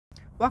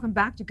Welcome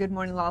back to Good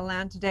Morning La-La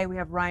Land. Today we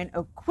have Ryan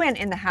O'Quinn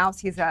in the house.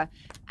 He's a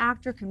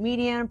actor,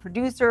 comedian,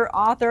 producer,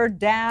 author,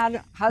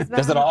 dad, husband.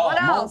 Does it all.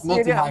 What else?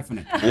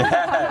 Multi-hyphenate.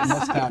 Yes. In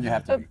this town you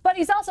have to be. But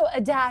he's also a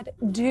dad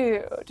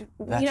dude.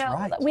 That's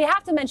right. We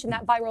have to mention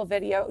that viral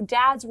video,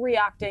 dads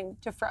reacting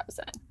to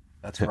Frozen.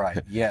 That's right.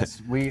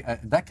 Yes, we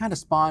that kind of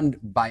spawned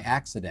by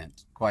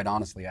accident. Quite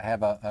honestly, I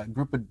have a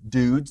group of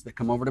dudes that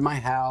come over to my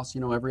house,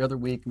 every other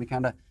week, and we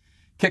kind of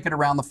kick it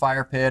around the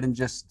fire pit and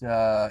just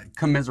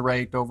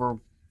commiserate over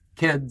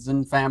kids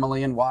and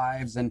family and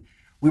wives. And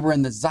we were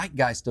in the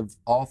zeitgeist of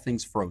all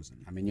things Frozen.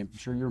 I mean, I'm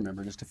sure you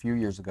remember just a few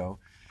years ago.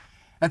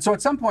 And so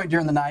at some point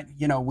during the night,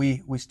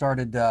 we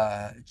started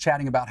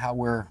chatting about how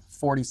we're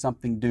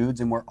 40-something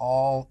dudes and we're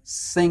all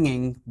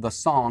singing the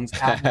songs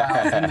out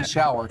loud in the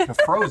shower to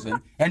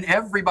Frozen, and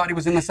everybody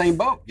was in the same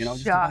boat,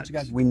 just a bunch of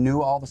guys. We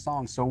knew all the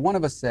songs. So one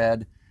of us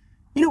said,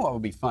 you know what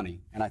would be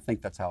funny? And I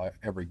think that's how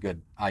every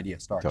good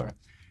idea starts. Sure. Right?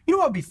 You know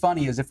what would be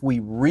funny is if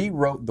we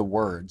rewrote the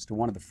words to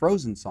one of the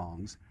Frozen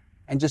songs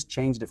and just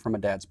changed it from a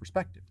dad's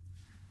perspective.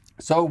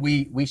 So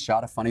we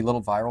shot a funny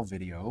little viral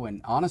video, and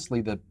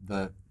honestly,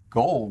 the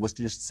goal was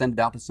to just send it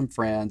out to some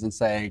friends and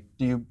say,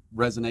 do you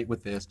resonate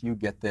with this? Do you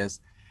get this?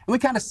 And we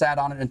kind of sat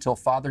on it until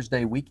Father's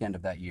Day weekend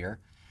of that year.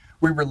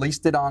 We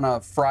released it on a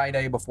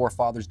Friday before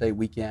Father's Day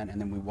weekend, and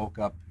then we woke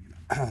up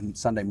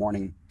Sunday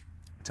morning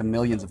to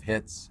millions of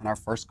hits. And our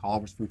first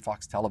call was from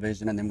Fox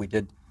Television, and then we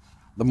did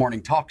the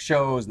morning talk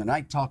shows and the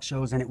night talk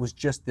shows, and it was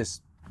just this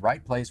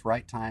right place,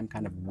 right time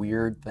kind of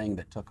weird thing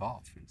that took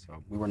off. And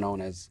so we were known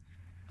as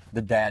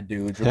the dad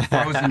dudes or the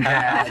Frozen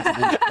dads.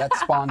 And that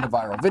spawned a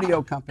viral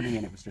video company,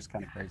 and it was just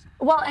kind of crazy.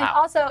 Well, and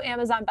also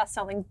Amazon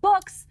best-selling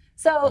books.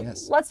 So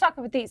let's talk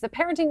about these, the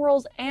parenting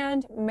rules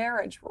and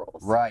marriage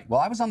rules. Right.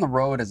 Well, I was on the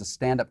road as a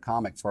stand-up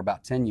comic for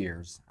about 10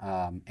 years,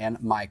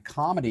 and my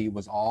comedy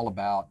was all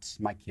about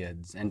my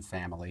kids and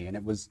family, and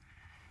it was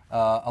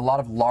a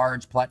lot of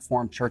large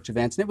platform church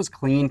events, and it was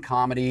clean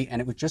comedy, and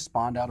it was just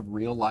spawned out of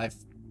real-life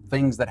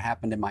things that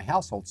happened in my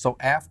household. So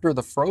after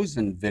the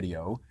Frozen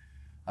video,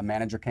 a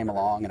manager came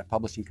along and a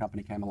publishing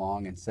company came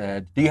along and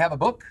said, do you have a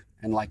book?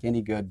 And like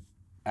any good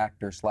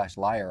actor /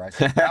 liar, I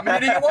said, how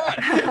many do you want?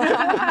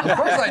 Of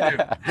course I do.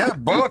 Yeah,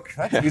 book.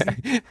 That's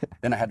easy.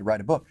 Then I had to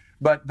write a book.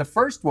 But the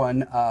first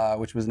one,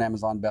 which was an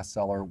Amazon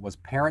bestseller, was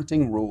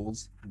Parenting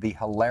Rules, the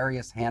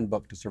Hilarious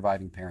Handbook to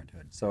Surviving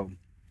Parenthood. So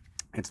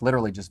it's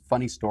literally just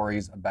funny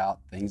stories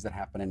about things that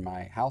happen in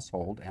my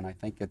household, and I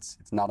think it's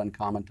not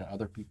uncommon to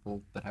other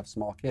people that have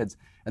small kids.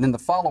 And then the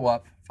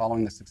follow-up,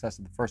 following the success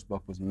of the first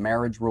book, was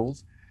Marriage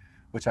Rules,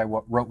 which I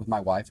wrote with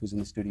my wife, who's in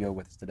the studio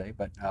with us today.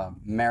 But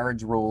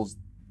Marriage Rules,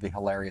 the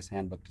Hilarious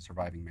Handbook to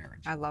Surviving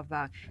Marriage. I love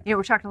that.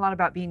 We're talking a lot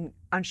about being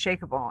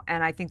unshakable,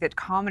 and I think that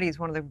comedy is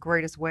one of the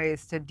greatest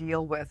ways to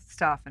deal with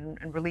stuff and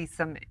release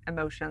some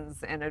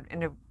emotions in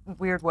a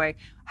weird way.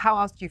 How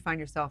else do you find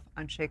yourself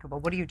unshakable?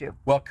 What do you do?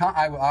 Well,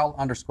 I'll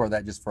underscore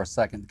that just for a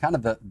second. Kind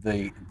of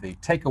the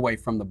takeaway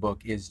from the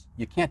book is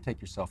you can't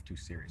take yourself too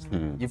seriously.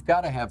 You've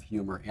got to have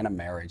humor in a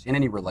marriage, in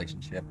any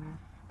relationship.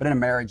 But in a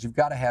marriage, you've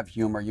got to have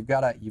humor. You've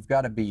got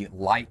to be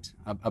light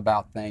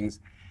about things.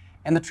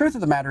 And the truth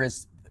of the matter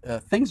is,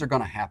 things are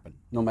going to happen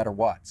no matter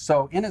what.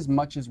 So in as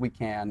much as we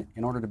can,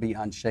 in order to be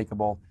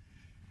unshakable,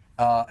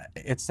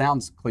 it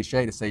sounds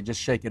cliche to say just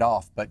shake it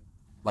off, but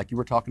like you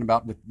were talking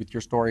about with your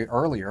story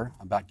earlier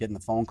about getting the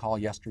phone call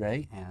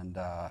yesterday and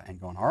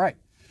going, all right,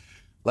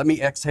 let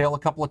me exhale a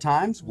couple of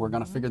times. We're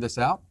going to figure this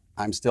out.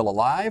 I'm still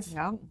alive.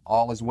 Yeah.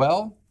 All is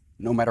well.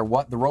 No matter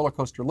what the roller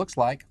coaster looks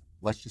like,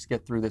 let's just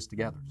get through this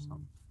together.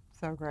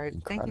 So great.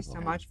 Incredible. Thank you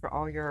so much for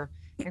all your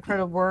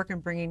incredible work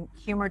and bringing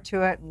humor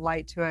to it and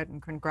light to it,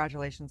 and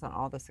congratulations on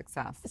all the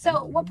success.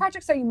 So what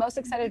projects are you most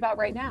excited about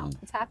right now?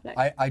 What's happening?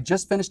 I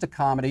just finished a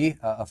comedy,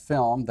 a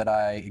film that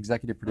I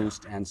executive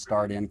produced and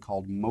starred in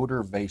called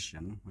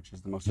Motivation, which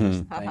is the most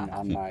recent thing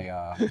on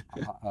my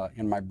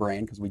in my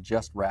brain, because we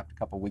just wrapped a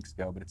couple weeks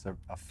ago. But it's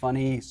a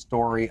funny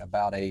story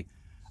about a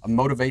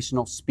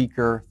motivational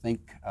speaker, think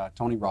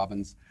Tony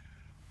Robbins,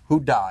 who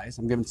dies.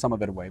 I'm giving some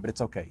of it away, but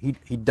it's okay.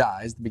 He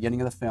dies at the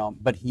beginning of the film,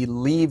 but he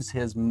leaves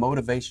his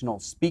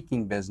motivational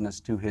speaking business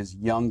to his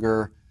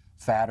younger,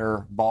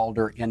 fatter,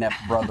 balder, inept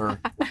brother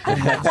who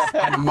lives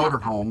in a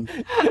motorhome,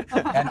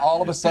 and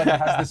all of a sudden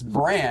has this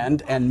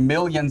brand and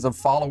millions of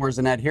followers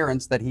and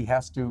adherents that he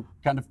has to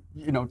kind of,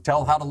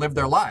 tell how to live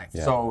their life.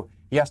 Yeah. So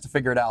he has to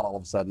figure it out all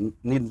of a sudden.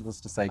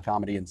 Needless to say,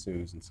 comedy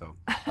ensues, and so.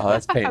 Oh,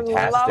 that's fantastic.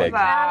 I love that.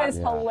 That is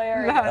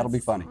hilarious. That'll be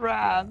funny.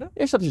 Rad.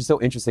 There's something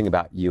so interesting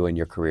about you and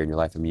your career and your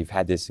life. I mean, you've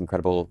had this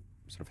incredible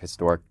sort of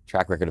historic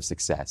track record of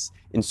success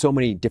in so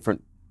many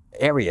different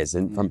areas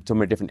and from so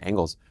many different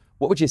angles.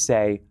 What would you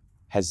say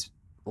has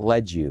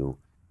led you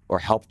or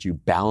helped you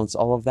balance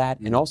all of that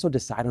and also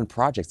decide on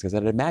projects? Because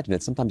I'd imagine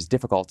it's sometimes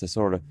difficult to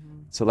sort of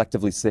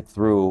selectively sift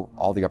through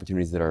all the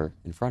opportunities that are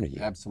in front of you.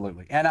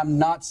 Absolutely. And I'm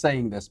not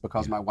saying this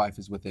because my wife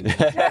is within me.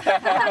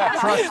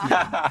 Trust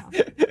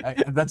me.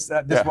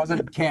 This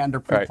wasn't canned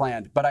or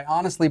pre-planned. Right. But I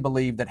honestly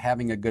believe that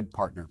having a good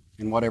partner,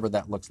 in whatever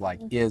that looks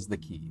like, is the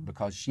key.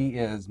 Because she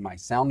is my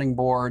sounding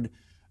board,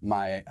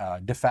 my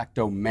de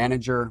facto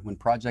manager. When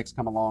projects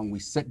come along, we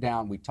sit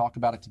down, we talk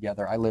about it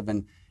together. I live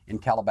in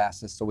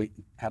Calabasas, so we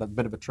had a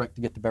bit of a trek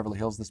to get to Beverly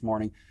Hills this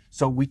morning.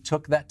 So we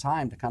took that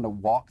time to kind of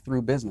walk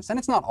through business. And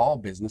it's not all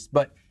business,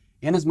 but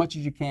in as much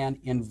as you can,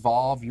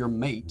 involve your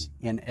mate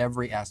in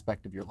every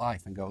aspect of your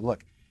life and go,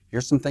 look,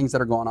 here's some things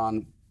that are going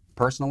on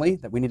personally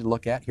that we need to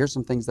look at. Here's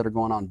some things that are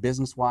going on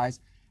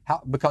business-wise.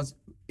 Because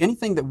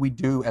anything that we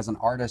do as an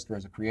artist or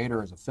as a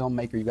creator, as a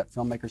filmmaker, you've got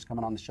filmmakers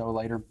coming on the show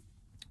later,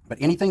 but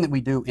anything that we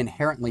do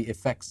inherently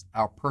affects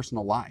our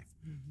personal life.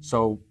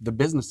 So the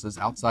businesses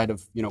outside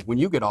of, when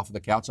you get off of the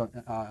couch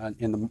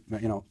in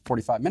the,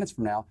 45 minutes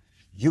from now,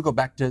 you go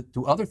back to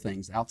other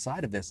things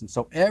outside of this. And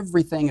so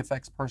everything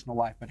affects personal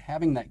life, but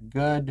having that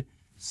good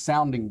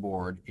sounding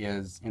board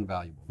is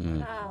invaluable.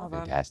 Wow.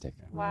 Fantastic.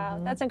 Wow,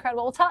 that's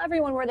incredible. Well, tell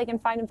everyone where they can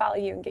find and follow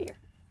you and get your.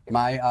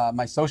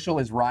 My social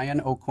is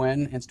Ryan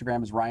O'Quinn.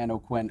 Instagram is Ryan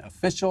O'Quinn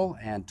Official,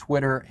 and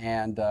Twitter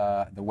and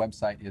the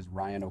website is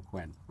Ryan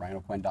O'Quinn,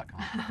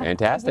 RyanO'Quinn.com.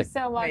 Fantastic. Thank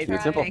you so much, Amazing.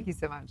 Ryan. simple. Thank you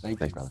so much. Thank you.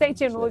 Thanks, brother. Stay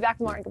tuned. We'll be back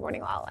tomorrow. Good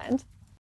morning, LaLa.